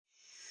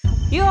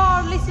You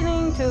are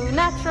listening to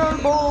Natural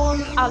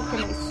Born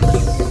Alchemist.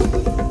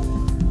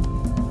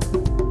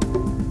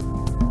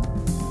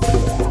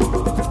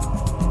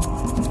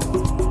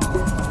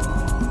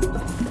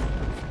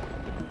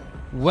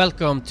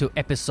 Welcome to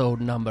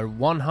episode number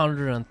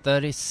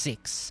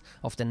 136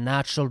 of the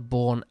Natural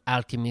Born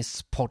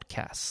Alchemists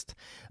podcast.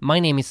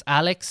 My name is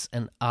Alex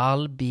and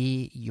I'll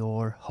be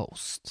your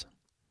host.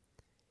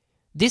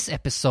 This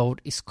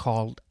episode is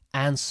called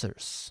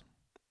Answers.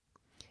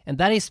 And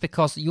that is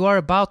because you are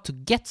about to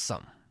get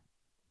some.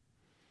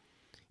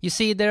 You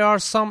see, there are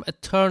some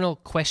eternal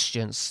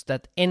questions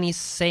that any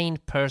sane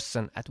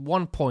person at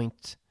one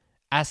point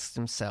asks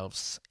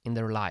themselves in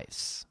their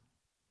lives.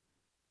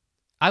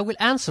 I will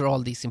answer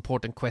all these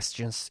important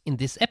questions in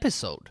this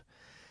episode.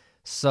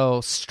 So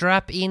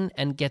strap in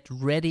and get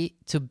ready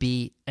to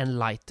be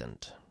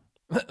enlightened.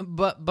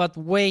 But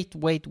wait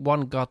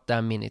one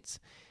goddamn minute.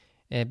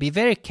 Be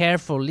very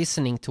careful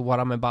listening to what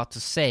I'm about to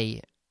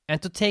say. And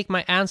to take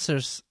my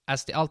answers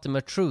as the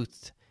ultimate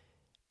truth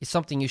is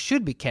something you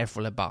should be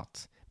careful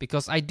about,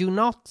 because I do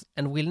not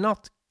and will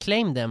not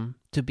claim them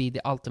to be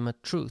the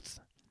ultimate truth.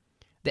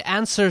 The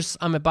answers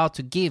I'm about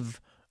to give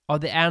are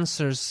the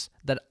answers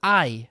that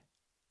I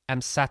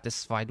am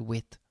satisfied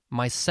with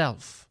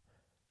myself,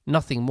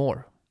 nothing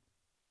more.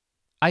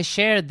 I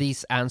share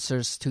these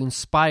answers to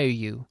inspire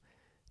you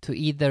to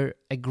either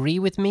agree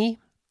with me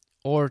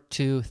or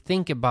to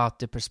think about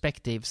the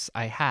perspectives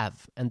I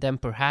have, and then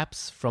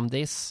perhaps from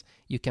this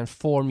you can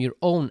form your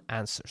own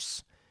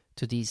answers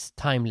to these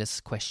timeless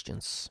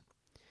questions.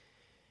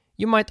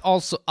 You might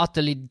also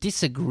utterly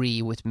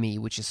disagree with me,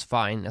 which is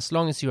fine, as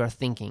long as you are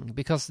thinking,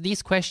 because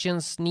these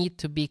questions need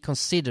to be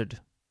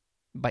considered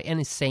by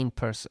any sane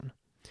person.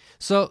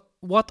 So,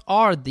 what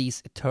are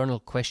these eternal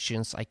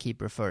questions I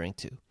keep referring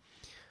to?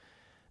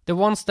 The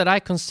ones that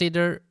I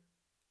consider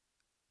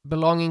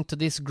belonging to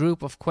this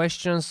group of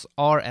questions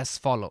are as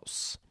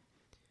follows.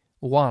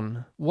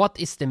 1. What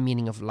is the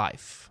meaning of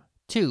life?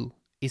 2.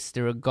 Is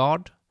there a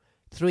God?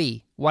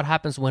 3. What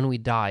happens when we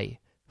die?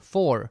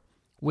 4.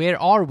 Where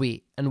are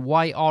we and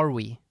why are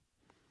we?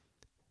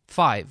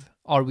 5.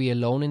 Are we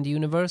alone in the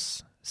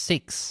universe?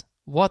 6.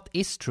 What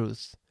is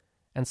truth?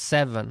 And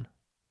 7.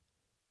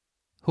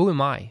 Who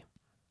am I?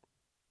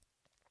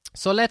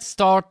 So let's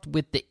start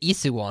with the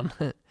easy one.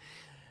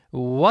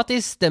 What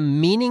is the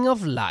meaning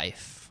of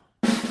life?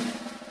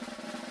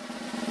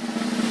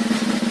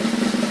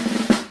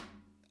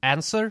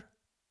 Answer: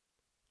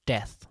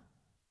 death.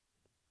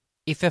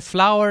 If a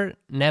flower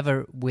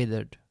never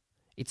withered,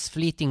 its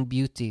fleeting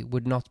beauty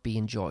would not be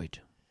enjoyed.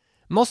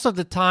 Most of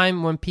the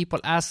time when people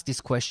ask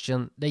this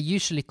question, they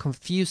usually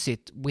confuse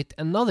it with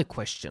another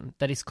question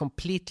that is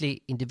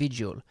completely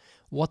individual.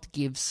 What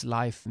gives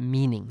life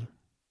meaning?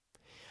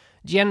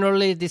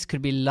 Generally, this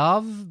could be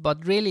love,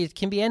 but really it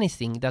can be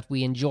anything that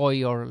we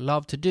enjoy or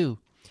love to do.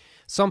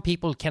 Some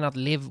people cannot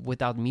live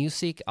without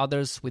music,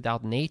 others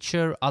without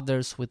nature,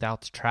 others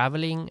without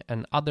traveling,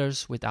 and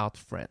others without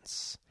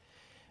friends.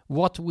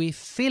 What we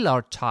fill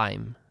our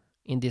time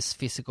in this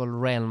physical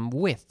realm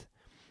with,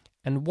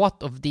 and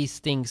what of these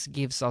things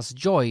gives us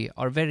joy,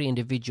 are very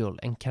individual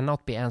and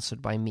cannot be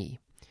answered by me.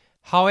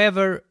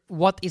 However,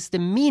 what is the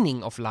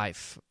meaning of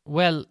life?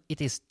 Well,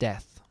 it is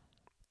death.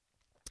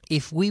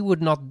 If we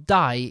would not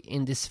die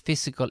in this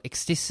physical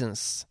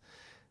existence,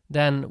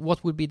 then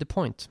what would be the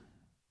point?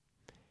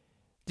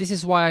 This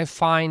is why I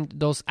find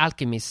those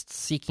alchemists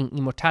seeking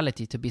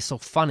immortality to be so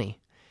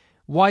funny.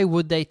 Why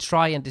would they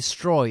try and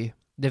destroy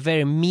the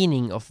very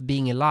meaning of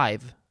being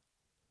alive,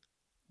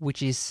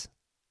 which is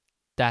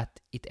that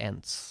it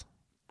ends?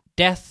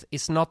 Death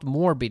is not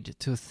morbid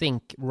to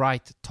think,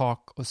 write,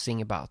 talk, or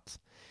sing about.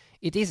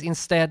 It is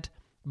instead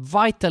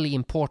vitally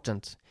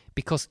important,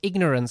 because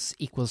ignorance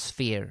equals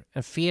fear,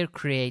 and fear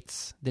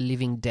creates the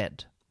living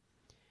dead.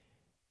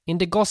 In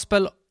the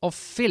Gospel of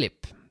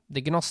Philip,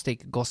 the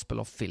Gnostic Gospel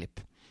of Philip,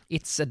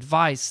 it's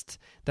advised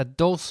that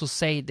those who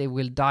say they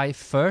will die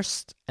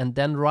first and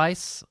then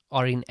rise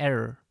are in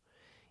error.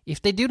 If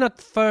they do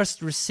not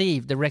first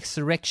receive the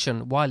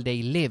resurrection while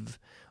they live,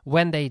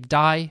 when they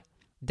die,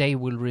 they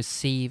will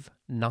receive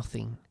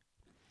nothing.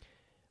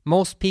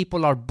 Most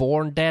people are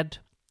born dead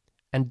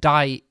and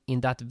die in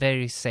that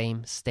very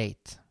same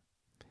state.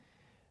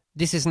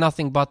 This is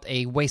nothing but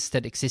a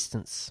wasted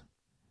existence.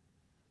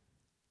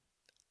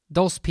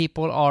 Those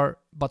people are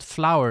but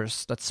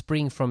flowers that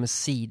spring from a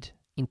seed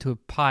into a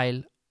pile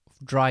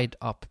of dried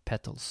up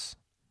petals.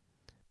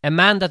 A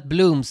man that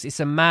blooms is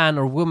a man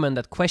or woman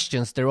that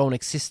questions their own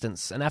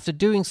existence, and after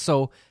doing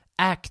so,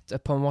 act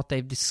upon what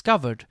they've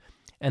discovered,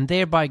 and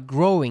thereby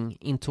growing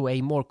into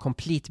a more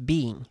complete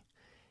being.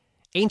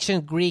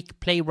 Ancient Greek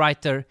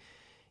playwright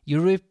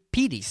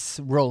Euripides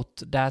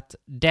wrote that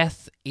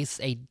death is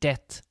a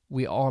debt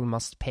we all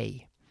must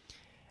pay.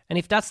 And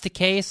if that's the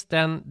case,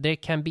 then there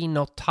can be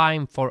no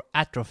time for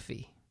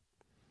atrophy.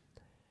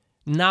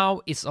 Now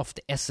is of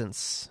the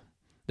essence.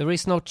 There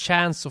is no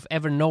chance of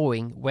ever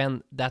knowing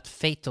when that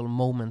fatal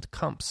moment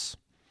comes.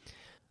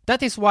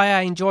 That is why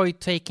I enjoy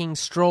taking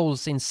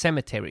strolls in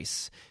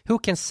cemeteries. Who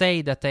can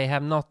say that they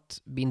have not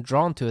been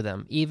drawn to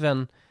them,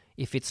 even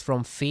if it's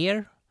from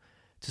fear,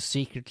 to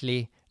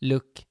secretly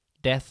look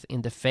death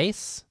in the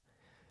face,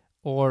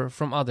 or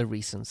from other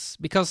reasons?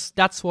 Because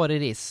that's what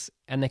it is,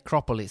 a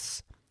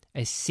necropolis,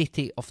 a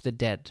city of the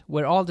dead,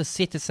 where all the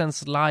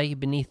citizens lie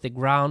beneath the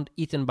ground,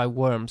 eaten by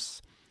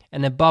worms,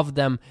 and above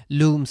them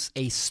looms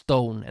a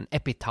stone, an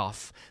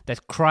epitaph,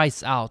 that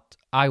cries out,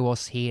 "I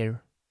was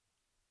here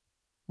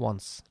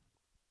once."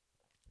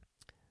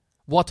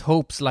 What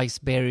hopes lies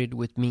buried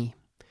with me?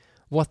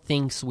 What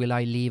things will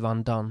I leave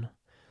undone?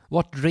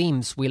 What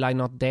dreams will I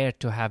not dare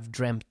to have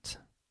dreamt?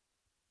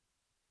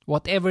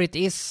 Whatever it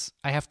is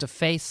I have to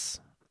face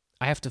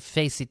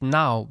it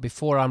now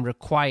before I'm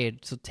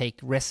required to take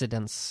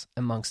residence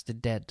amongst the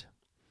dead.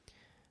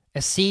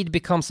 A seed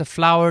becomes a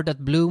flower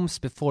that blooms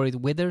before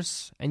it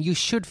withers, and you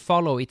should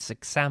follow its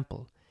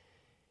example.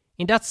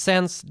 In that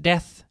sense,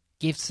 death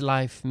gives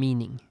life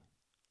meaning.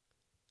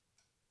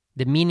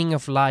 The meaning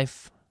of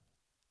life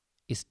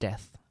is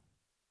death.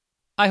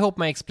 I hope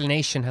my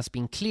explanation has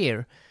been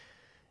clear.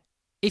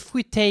 If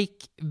we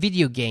take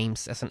video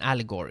games as an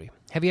allegory,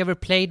 have you ever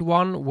played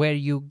one where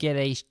you get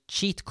a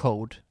cheat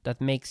code that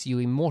makes you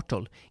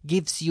immortal,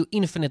 gives you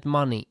infinite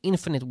money,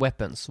 infinite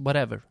weapons,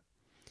 whatever?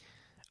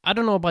 I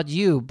don't know about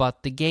you,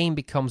 but the game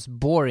becomes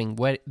boring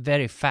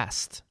very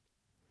fast.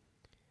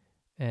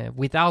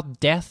 Without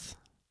death,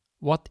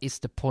 what is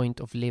the point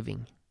of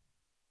living?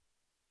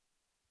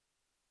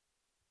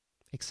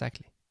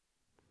 Exactly.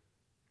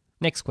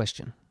 Next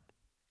question.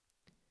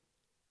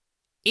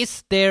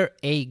 Is there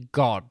a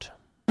God?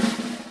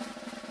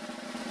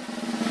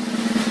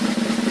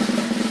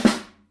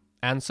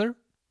 Answer?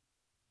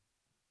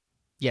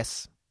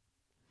 Yes.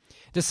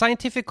 The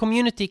scientific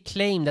community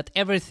claim that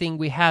everything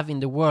we have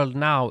in the world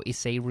now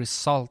is a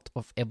result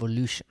of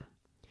evolution.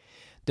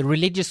 The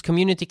religious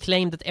community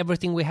claim that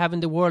everything we have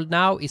in the world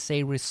now is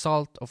a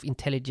result of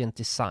intelligent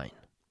design.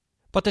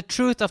 But the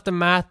truth of the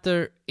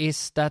matter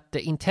is that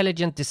the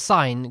intelligent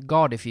design,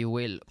 God if you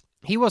will,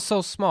 he was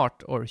so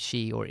smart, or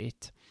she or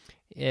it,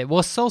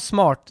 was so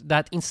smart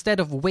that instead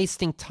of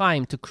wasting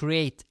time to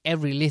create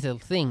every little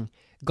thing,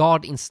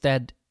 God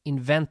instead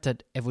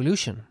invented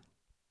evolution.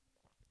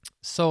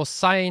 So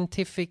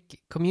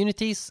scientific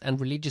communities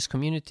and religious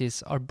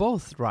communities are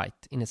both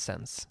right in a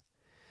sense.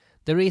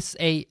 There is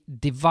a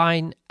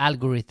divine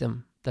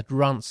algorithm that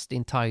runs the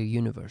entire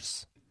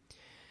universe.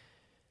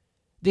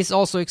 This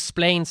also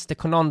explains the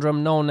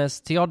conundrum known as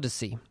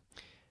theodicy,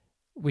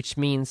 which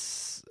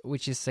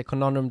is a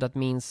conundrum that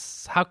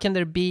means, how can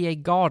there be a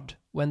God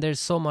when there's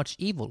so much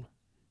evil?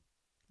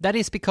 That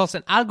is because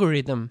an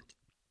algorithm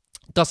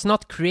does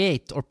not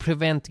create or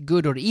prevent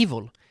good or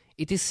evil.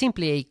 It is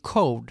simply a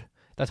code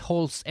that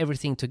holds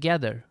everything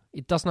together.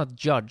 It does not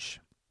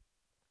judge.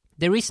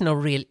 There is no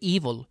real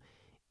evil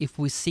if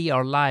we see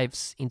our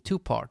lives in two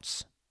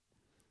parts.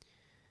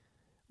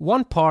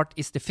 One part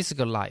is the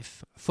physical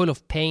life, full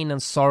of pain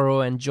and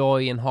sorrow and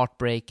joy and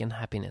heartbreak and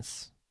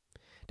happiness.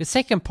 The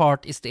second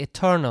part is the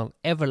eternal,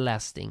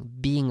 everlasting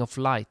being of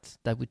light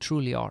that we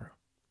truly are.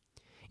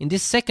 In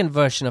this second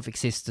version of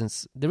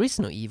existence, there is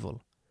no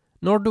evil,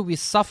 nor do we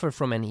suffer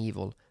from any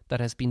evil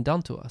that has been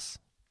done to us.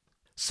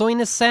 So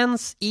in a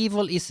sense,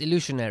 evil is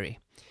illusionary.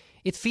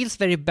 It feels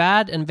very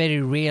bad and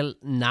very real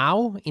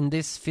now in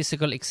this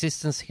physical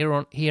existence here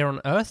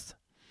on Earth.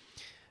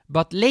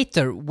 But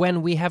later,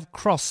 when we have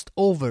crossed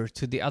over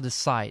to the other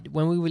side,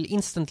 when we will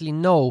instantly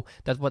know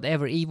that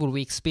whatever evil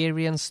we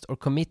experienced or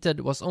committed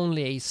was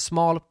only a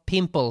small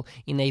pimple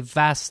in a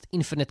vast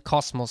infinite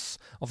cosmos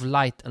of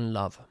light and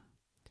love.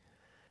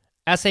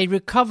 As a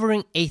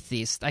recovering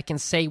atheist, I can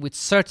say with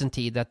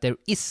certainty that there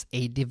is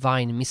a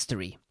divine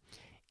mystery.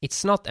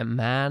 It's not a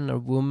man or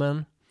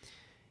woman.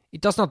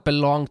 It does not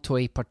belong to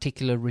a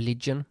particular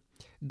religion.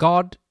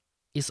 God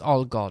is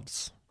all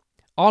gods.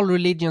 All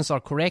religions are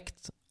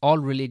correct. All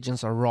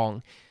religions are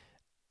wrong.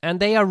 And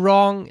they are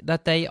wrong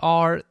that they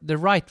are the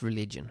right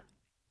religion.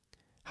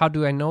 How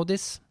do I know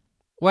this?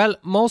 Well,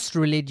 most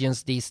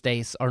religions these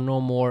days are no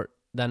more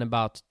than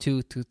about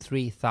 2,000 to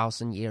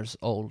 3,000 years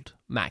old,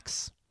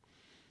 max.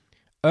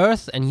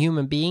 Earth and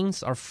human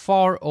beings are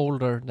far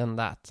older than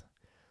that.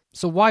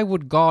 So why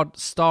would God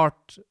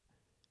start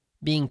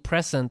being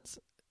present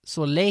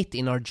so late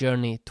in our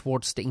journey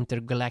towards the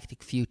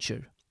intergalactic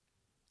future?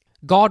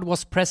 God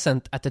was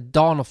present at the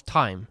dawn of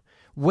time,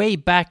 way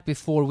back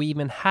before we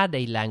even had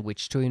a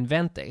language to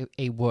invent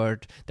a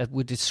word that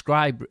would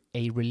describe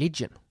a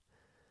religion.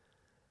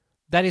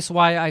 That is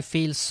why I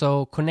feel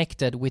so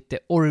connected with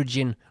the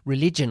origin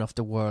religion of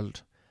the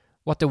world,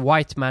 what the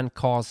white man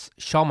calls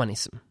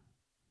shamanism.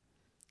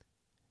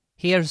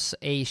 Here's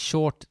a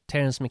short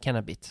Terence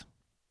McKenna bit.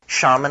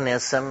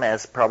 Shamanism,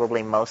 as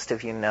probably most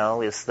of you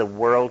know, is the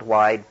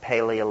worldwide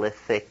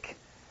Paleolithic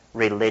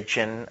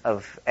religion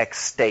of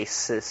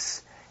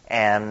ecstasis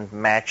and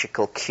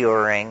magical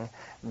curing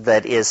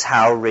that is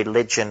how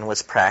religion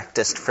was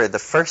practiced for the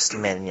first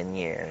 1,000,000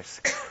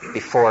 years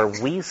before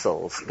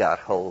weasels got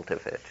hold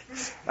of it,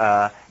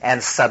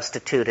 and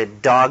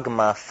substituted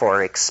dogma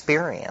for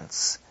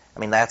experience. I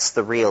mean, that's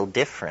the real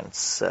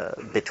difference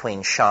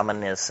between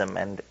shamanism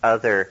and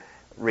other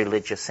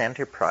religious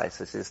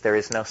enterprises, is there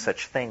is no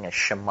such thing as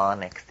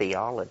shamanic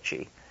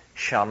theology.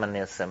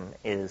 Shamanism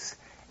is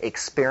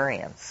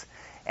experience.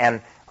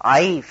 And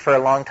I, for a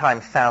long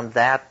time, found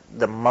that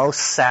the most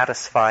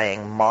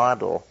satisfying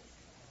model.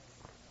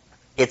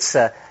 It's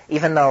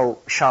even though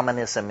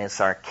shamanism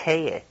is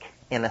archaic,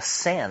 in a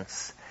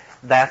sense,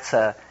 that's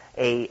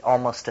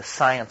almost a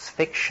science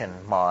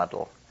fiction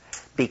model,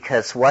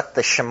 because what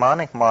the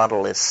shamanic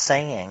model is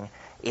saying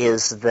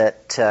is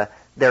that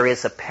there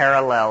is a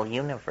parallel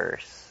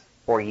universe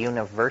or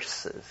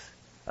universes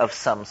of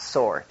some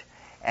sort,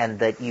 and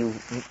that you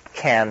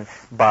can,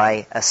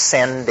 by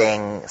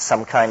ascending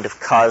some kind of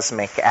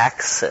cosmic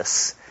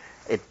axis,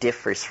 it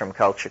differs from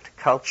culture to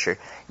culture.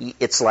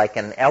 It's like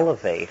an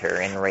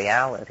elevator in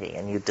reality,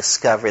 and you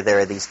discover there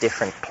are these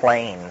different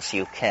planes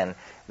you can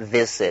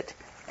visit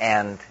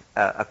and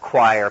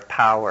acquire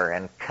power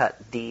and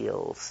cut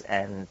deals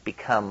and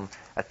become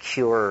a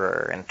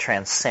curer and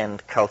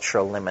transcend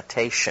cultural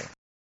limitation.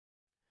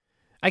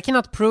 I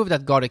cannot prove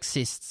that God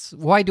exists.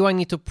 Why do I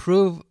need to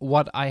prove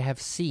what I have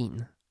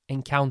seen,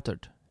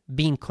 encountered,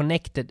 been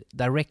connected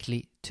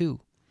directly to?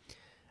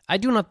 I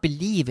do not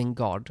believe in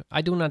God.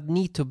 I do not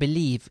need to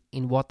believe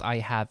in what I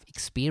have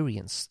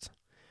experienced.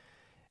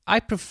 I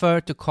prefer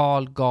to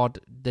call God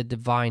the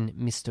divine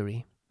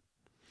mystery.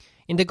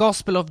 In the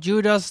Gospel of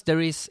Judas,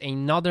 there is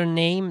another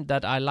name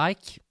that I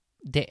like,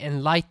 the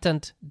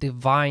enlightened,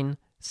 divine,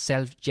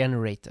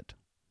 self-generated.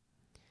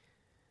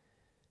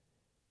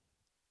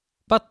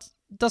 But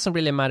it doesn't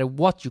really matter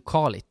what you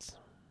call it.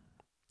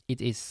 It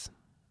is.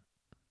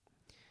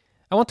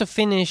 I want to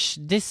finish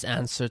this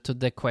answer to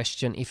the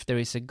question if there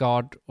is a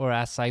God, or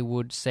as I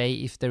would say,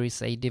 if there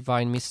is a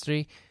divine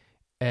mystery,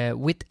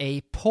 with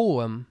a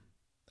poem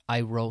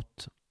I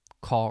wrote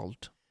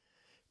called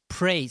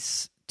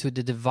Praise to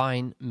the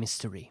Divine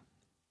Mystery.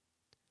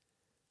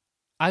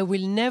 I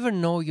will never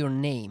know your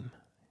name,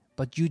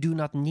 but you do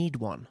not need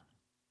one.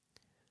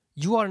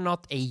 You are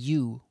not a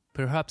you,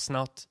 perhaps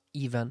not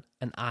even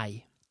an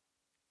I.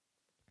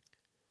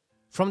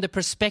 From the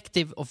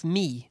perspective of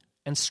me,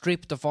 and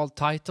stripped of all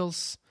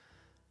titles,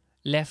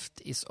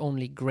 left is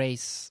only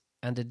grace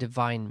and the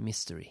divine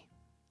mystery.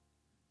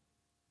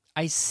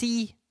 I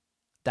see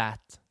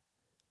that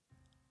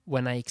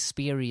when I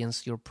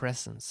experience your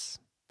presence.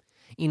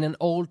 In an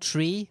old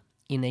tree,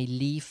 in a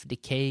leaf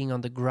decaying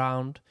on the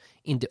ground,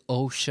 in the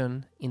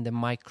ocean, in the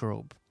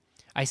microbe.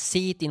 I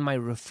see it in my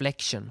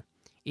reflection.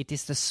 It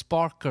is the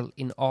sparkle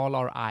in all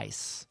our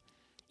eyes.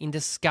 In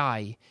the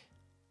sky,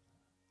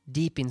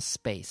 deep in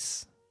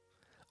space.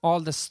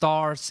 All the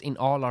stars in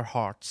all our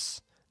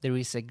hearts, there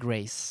is a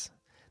grace.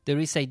 There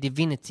is a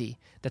divinity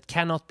that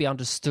cannot be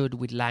understood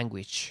with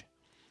language.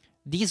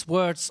 These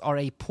words are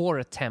a poor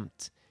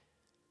attempt.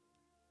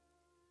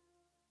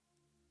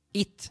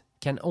 It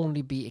can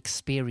only be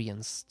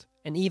experienced,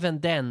 and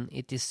even then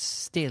it is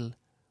still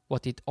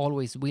what it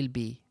always will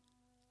be,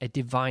 a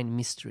divine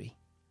mystery.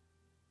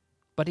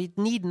 But it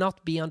need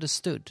not be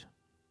understood.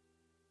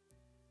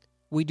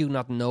 We do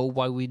not know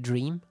why we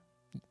dream,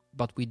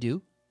 but we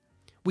do.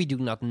 We do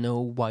not know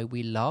why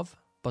we love,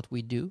 but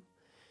we do.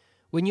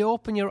 When you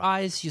open your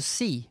eyes, you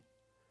see,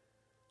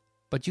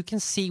 but you can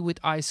see with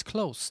eyes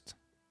closed.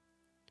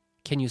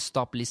 Can you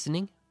stop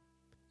listening?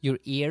 Your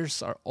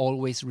ears are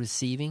always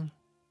receiving.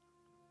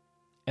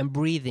 And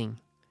breathing,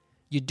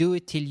 you do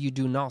it till you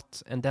do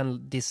not, and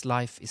then this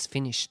life is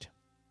finished.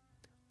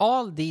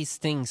 All these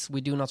things we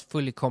do not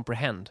fully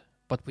comprehend,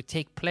 but we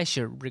take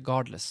pleasure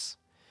regardless.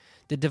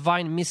 The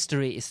divine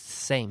mystery is the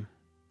same.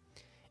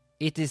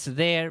 It is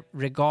there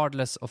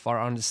regardless of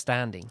our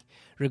understanding,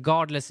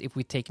 regardless if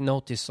we take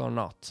notice or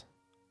not.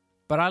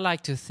 But I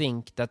like to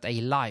think that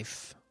a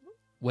life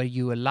where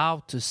you allow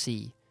to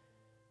see,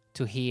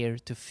 to hear,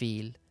 to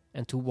feel,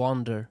 and to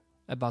wonder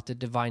about the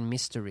divine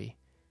mystery,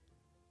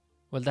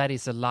 well, that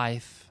is a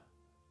life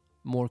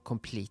more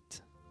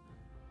complete.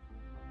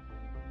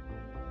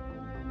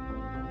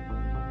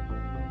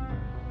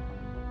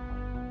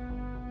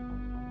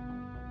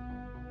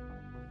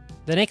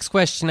 The next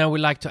question I would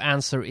like to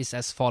answer is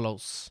as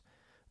follows.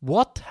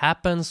 What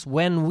happens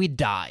when we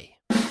die?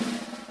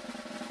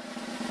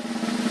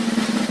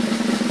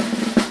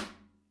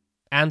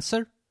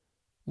 Answer,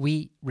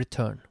 we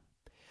return.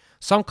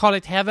 Some call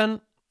it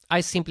heaven.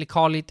 I simply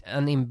call it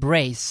an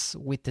embrace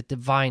with the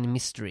divine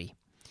mystery.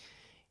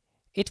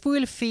 It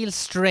will feel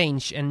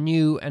strange and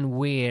new and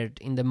weird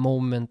in the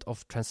moment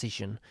of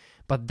transition,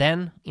 but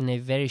then in a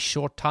very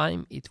short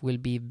time it will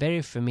be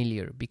very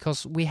familiar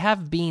because we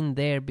have been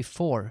there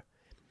before.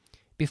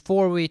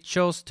 Before we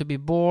chose to be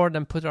born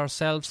and put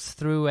ourselves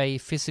through a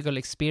physical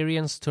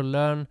experience to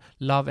learn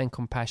love and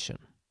compassion.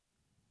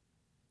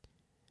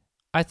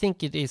 I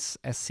think it is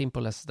as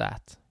simple as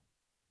that.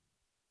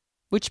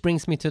 Which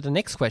brings me to the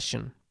next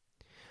question.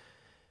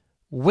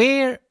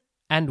 Where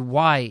and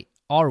why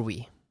are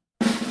we?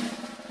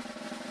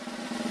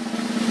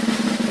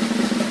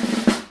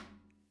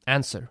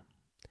 Answer: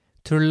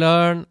 to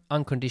learn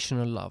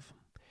unconditional love,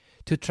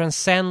 to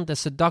transcend the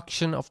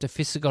seduction of the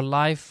physical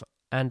life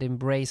and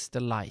embrace the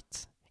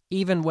light,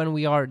 even when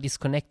we are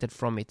disconnected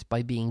from it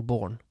by being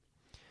born.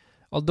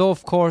 Although,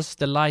 of course,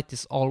 the light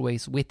is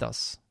always with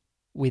us,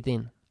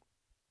 within.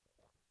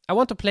 I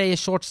want to play a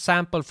short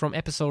sample from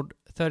episode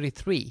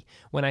 33,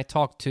 when I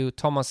talked to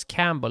Thomas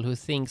Campbell, who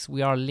thinks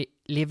we are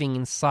living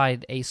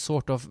inside a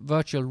sort of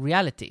virtual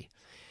reality.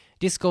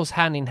 This goes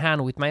hand in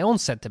hand with my own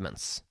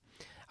sentiments.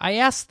 I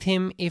asked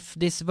him if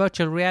this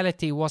virtual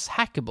reality was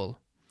hackable.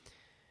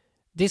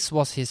 This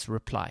was his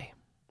reply.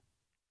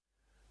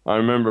 I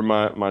remember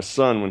my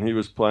son when he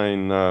was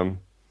playing a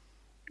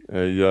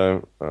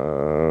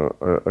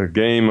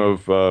game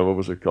of, what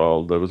was it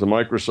called? There was a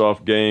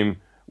Microsoft game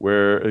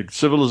where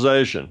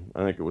Civilization,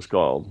 I think it was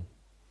called.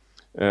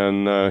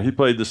 And he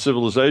played the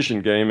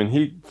Civilization game, and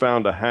he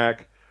found a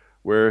hack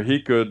where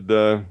he could,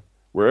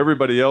 where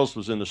everybody else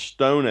was in the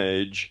Stone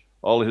Age,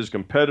 all of his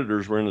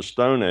competitors were in the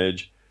Stone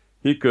Age,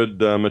 he could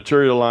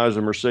materialize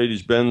a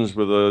Mercedes-Benz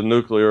with a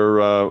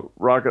nuclear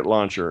rocket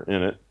launcher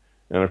in it,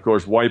 and of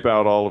course wipe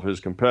out all of his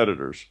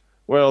competitors.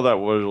 Well, that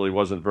really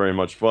wasn't very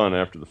much fun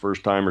after the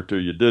first time or two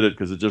you did it,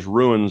 because it just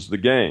ruins the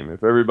game.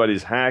 If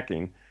everybody's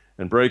hacking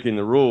and breaking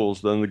the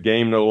rules, then the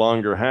game no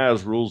longer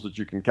has rules that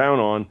you can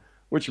count on,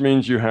 which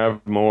means you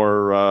have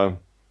more,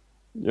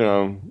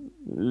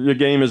 your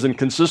game isn't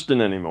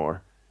consistent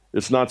anymore.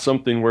 It's not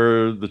something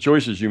where the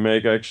choices you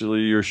make,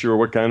 actually, you're sure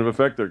what kind of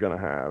effect they're going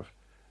to have.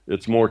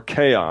 It's more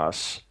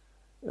chaos,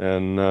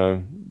 and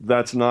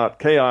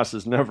chaos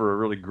is never a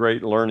really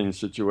great learning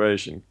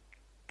situation.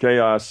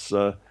 Chaos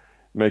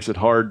makes it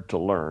hard to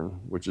learn,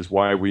 which is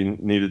why we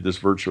needed this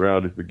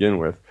virtuality to begin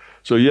with.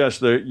 So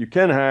yes, you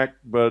can hack,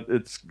 but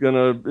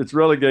it's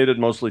relegated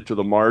mostly to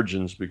the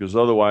margins, because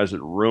otherwise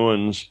it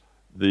ruins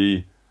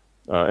the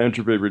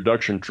entropy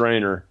reduction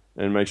trainer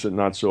and makes it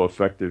not so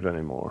effective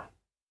anymore.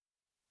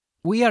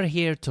 We are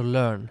here to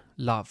learn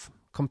love,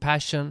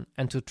 compassion,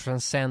 and to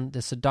transcend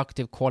the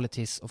seductive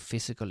qualities of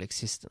physical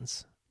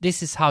existence.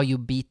 This is how you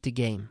beat the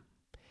game.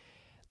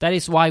 That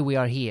is why we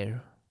are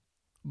here.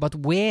 But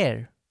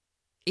where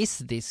is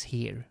this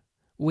here?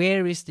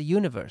 Where is the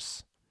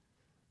universe?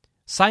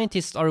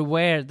 Scientists are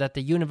aware that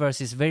the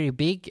universe is very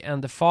big,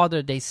 and the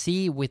farther they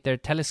see with their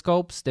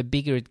telescopes, the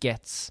bigger it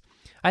gets.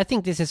 I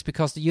think this is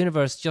because the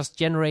universe just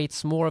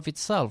generates more of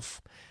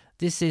itself.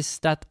 This is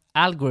that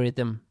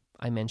algorithm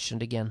I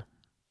mentioned again.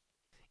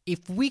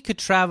 If we could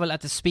travel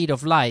at the speed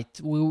of light,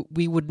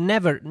 we would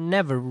never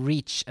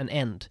reach an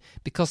end,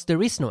 because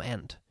there is no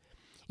end.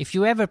 If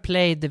you ever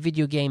played the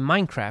video game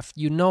Minecraft,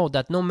 you know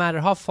that no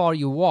matter how far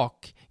you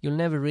walk, you'll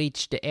never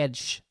reach the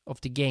edge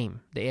of the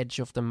game, the edge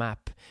of the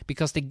map,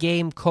 because the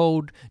game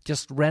code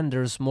just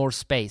renders more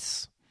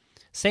space.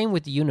 Same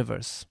with the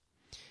universe.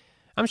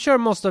 I'm sure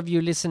most of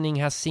you listening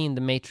has seen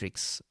The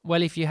Matrix.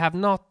 Well, if you have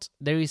not,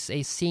 there is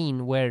a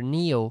scene where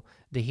Neo,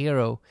 the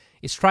hero,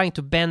 is trying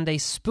to bend a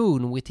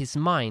spoon with his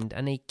mind,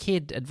 and a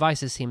kid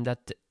advises him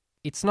that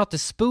it's not the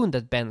spoon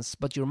that bends,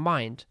 but your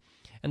mind,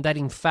 and that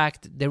in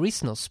fact there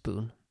is no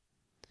spoon.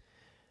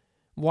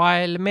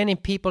 While many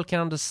people can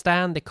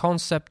understand the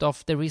concept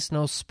of there is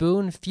no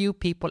spoon, few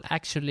people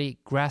actually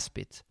grasp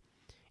it.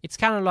 It's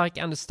kind of like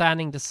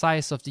understanding the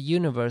size of the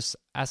universe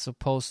as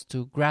opposed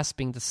to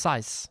grasping the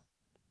size.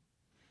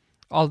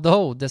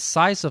 Although the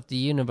size of the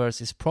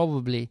universe is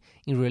probably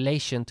in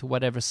relation to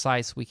whatever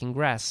size we can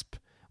grasp,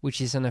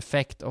 which is an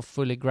effect of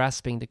fully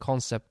grasping the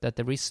concept that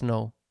there is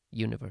no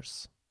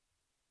universe.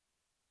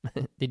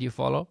 Did you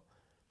follow?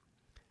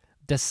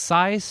 The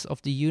size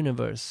of the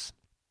universe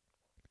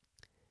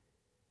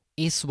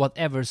is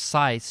whatever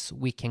size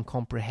we can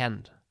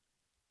comprehend.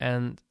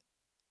 And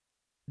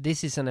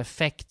this is an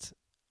effect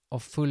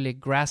of fully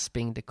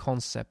grasping the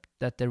concept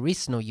that there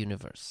is no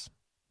universe.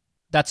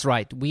 That's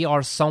right, we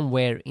are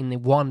somewhere in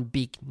one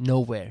big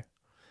nowhere.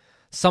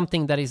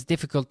 Something that is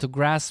difficult to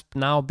grasp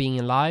now being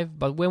alive,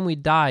 but when we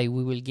die,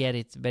 we will get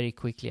it very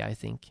quickly, I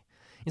think.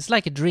 It's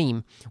like a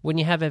dream. When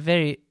you have a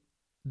very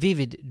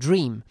vivid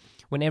dream,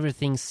 when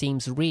everything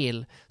seems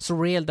real, so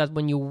real that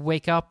when you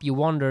wake up, you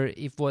wonder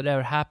if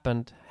whatever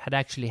happened had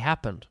actually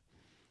happened.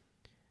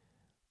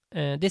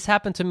 This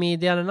happened to me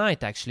the other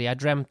night, actually. I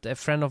dreamt a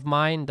friend of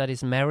mine that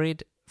is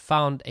married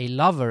found a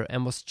lover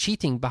and was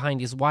cheating behind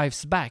his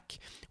wife's back.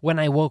 When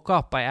I woke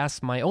up, I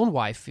asked my own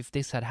wife if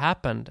this had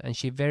happened, and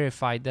she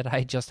verified that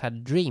I just had a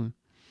dream.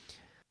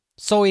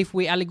 So if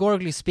we,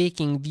 allegorically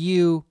speaking,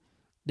 view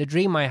the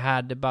dream I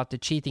had about the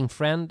cheating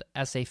friend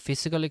as a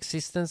physical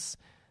existence,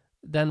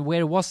 then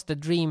where was the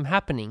dream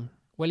happening?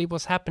 Well, it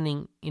was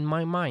happening in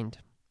my mind.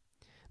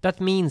 That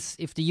means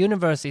if the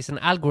universe is an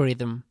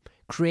algorithm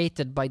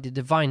created by the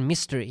divine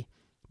mystery,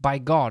 by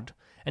God,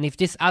 and if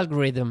this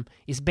algorithm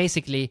is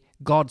basically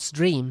God's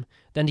dream,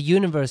 then the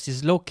universe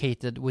is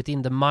located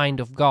within the mind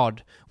of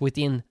God,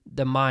 within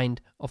the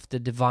mind of the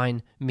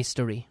divine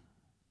mystery.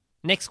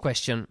 Next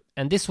question,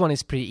 and this one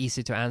is pretty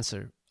easy to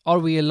answer. Are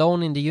we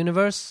alone in the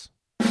universe?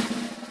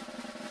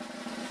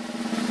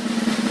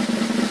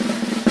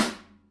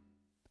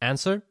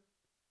 Answer?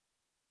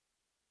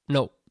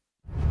 No.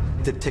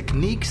 The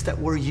techniques that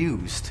were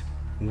used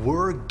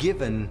were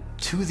given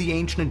to the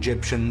ancient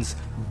Egyptians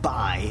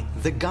by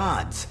the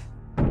gods,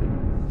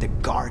 the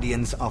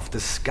guardians of the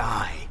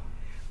sky.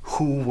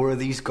 Who were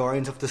these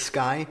guardians of the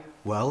sky?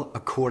 Well,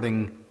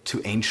 according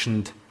to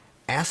ancient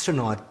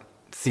astronaut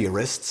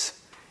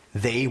theorists,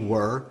 they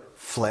were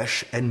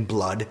flesh and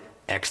blood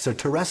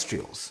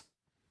extraterrestrials.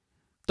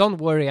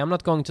 Don't worry, I'm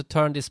not going to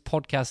turn this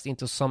podcast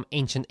into some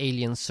ancient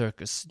alien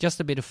circus. Just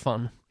a bit of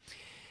fun.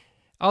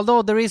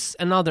 Although there is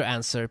another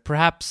answer.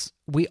 Perhaps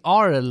we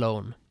are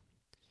alone.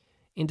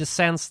 In the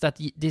sense that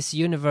this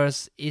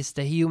universe is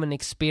the human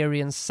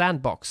experience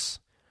sandbox.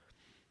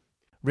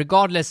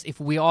 Regardless if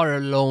we are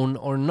alone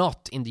or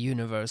not in the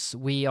universe,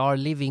 we are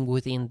living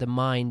within the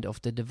mind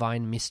of the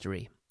divine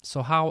mystery.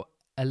 So how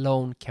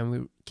alone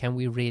can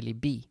we really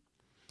be?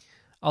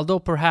 Although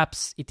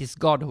perhaps it is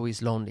God who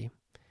is lonely,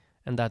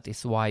 and that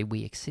is why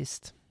we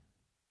exist.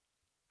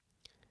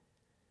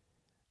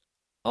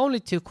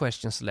 Only 2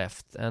 questions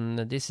left, and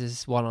this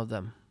is one of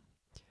them.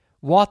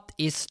 What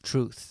is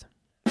truth?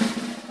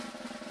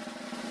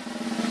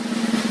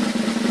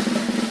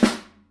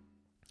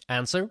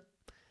 Answer: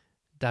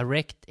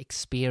 direct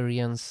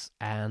experience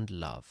and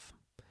love.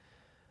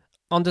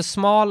 On the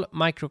small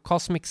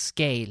microcosmic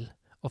scale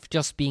of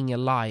just being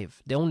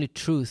alive, the only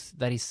truth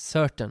that is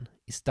certain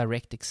is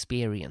direct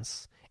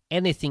experience.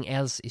 Anything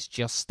else is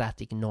just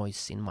static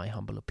noise, in my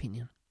humble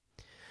opinion.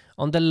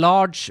 On the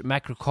large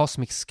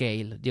macrocosmic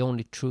scale, the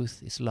only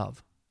truth is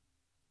love.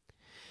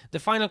 The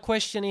final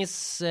question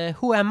is,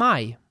 who am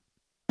I?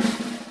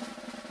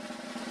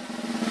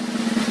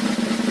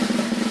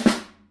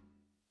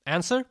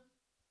 Answer: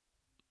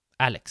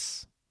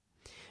 Alex.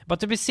 But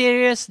to be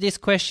serious, this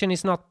question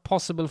is not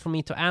possible for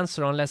me to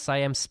answer unless I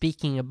am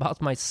speaking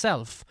about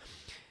myself.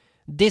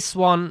 This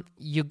one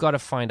you gotta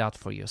find out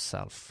for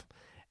yourself.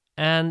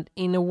 And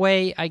in a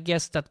way, I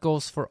guess that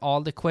goes for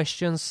all the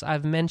questions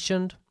I've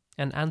mentioned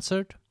and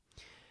answered.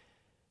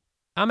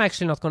 I'm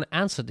actually not going to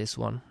answer this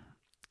one.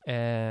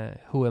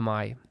 Who am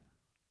I?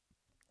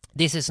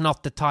 This is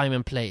not the time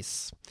and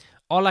place.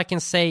 All I can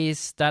say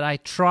is that I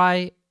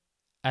try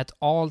at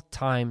all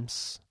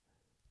times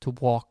to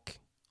walk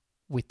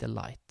with the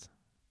light.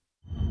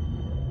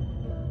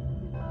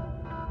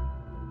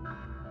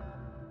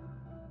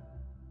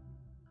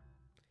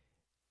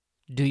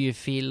 Do you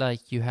feel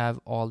like you have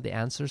all the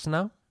answers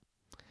now?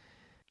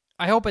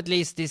 I hope at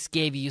least this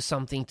gave you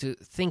something to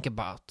think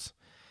about.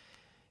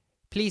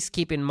 Please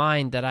keep in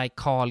mind that I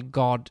call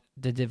God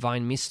the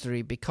divine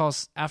mystery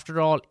because,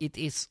 after all, it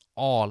is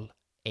all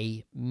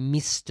a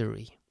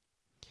mystery.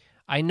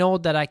 I know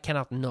that I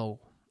cannot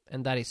know,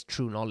 and that is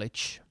true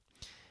knowledge.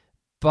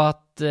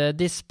 But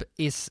this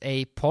is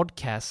a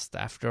podcast,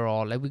 after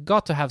all, and we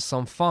got to have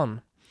some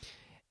fun.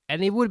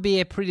 And it would be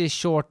a pretty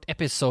short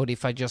episode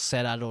if I just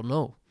said I don't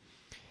know.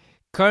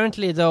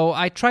 Currently, though,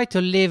 I try to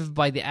live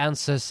by the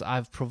answers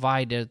I've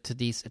provided to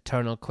these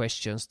eternal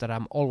questions that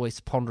I'm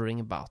always pondering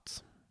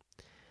about.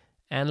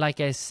 And like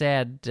I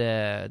said,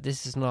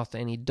 this is not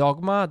any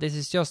dogma, this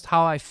is just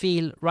how I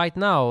feel right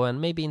now, and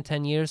maybe in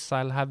 10 years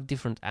I'll have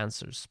different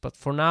answers. But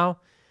for now,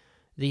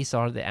 these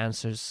are the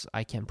answers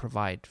I can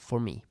provide for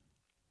me.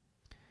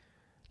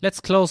 Let's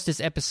close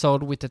this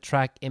episode with the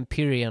track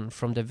Empyrean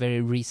from the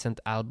very recent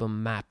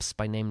album Maps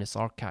by Nameless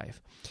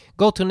Archive.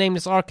 Go to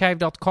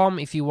namelessarchive.com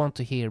if you want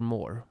to hear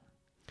more.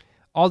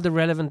 All the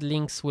relevant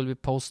links will be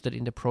posted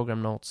in the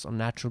program notes on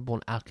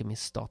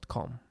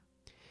naturalbornalchemist.com.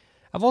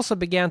 I've also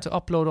began to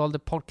upload all the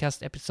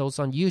podcast episodes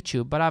on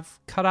YouTube, but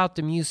I've cut out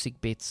the music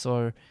bits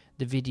or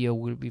the video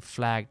will be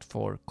flagged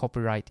for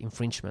copyright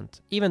infringement,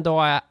 even though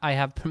I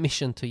have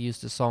permission to use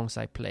the songs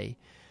I play.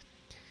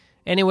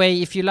 Anyway,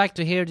 if you like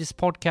to hear this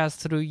podcast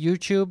through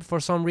YouTube for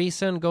some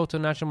reason, go to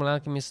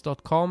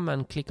naturalbornalchemist.com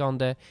and click on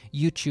the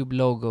YouTube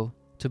logo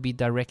to be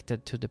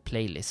directed to the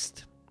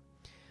playlist.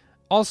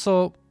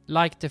 Also,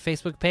 like the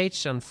Facebook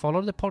page and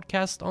follow the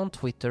podcast on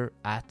Twitter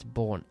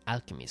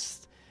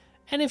 @BornAlchemist.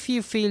 And if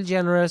you feel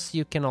generous,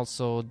 you can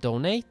also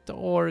donate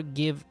or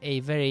give a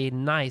very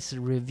nice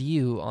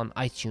review on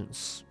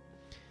iTunes.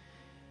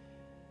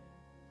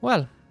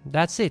 Well,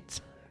 that's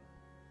it.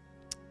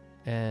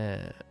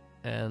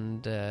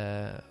 And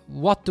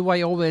what do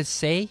I always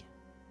say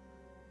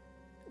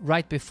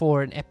right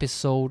before an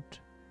episode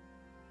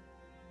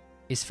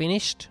is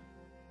finished?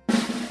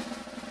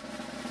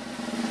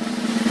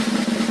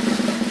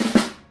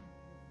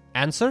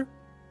 Answer: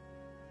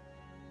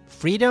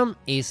 freedom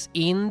is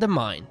in the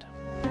mind.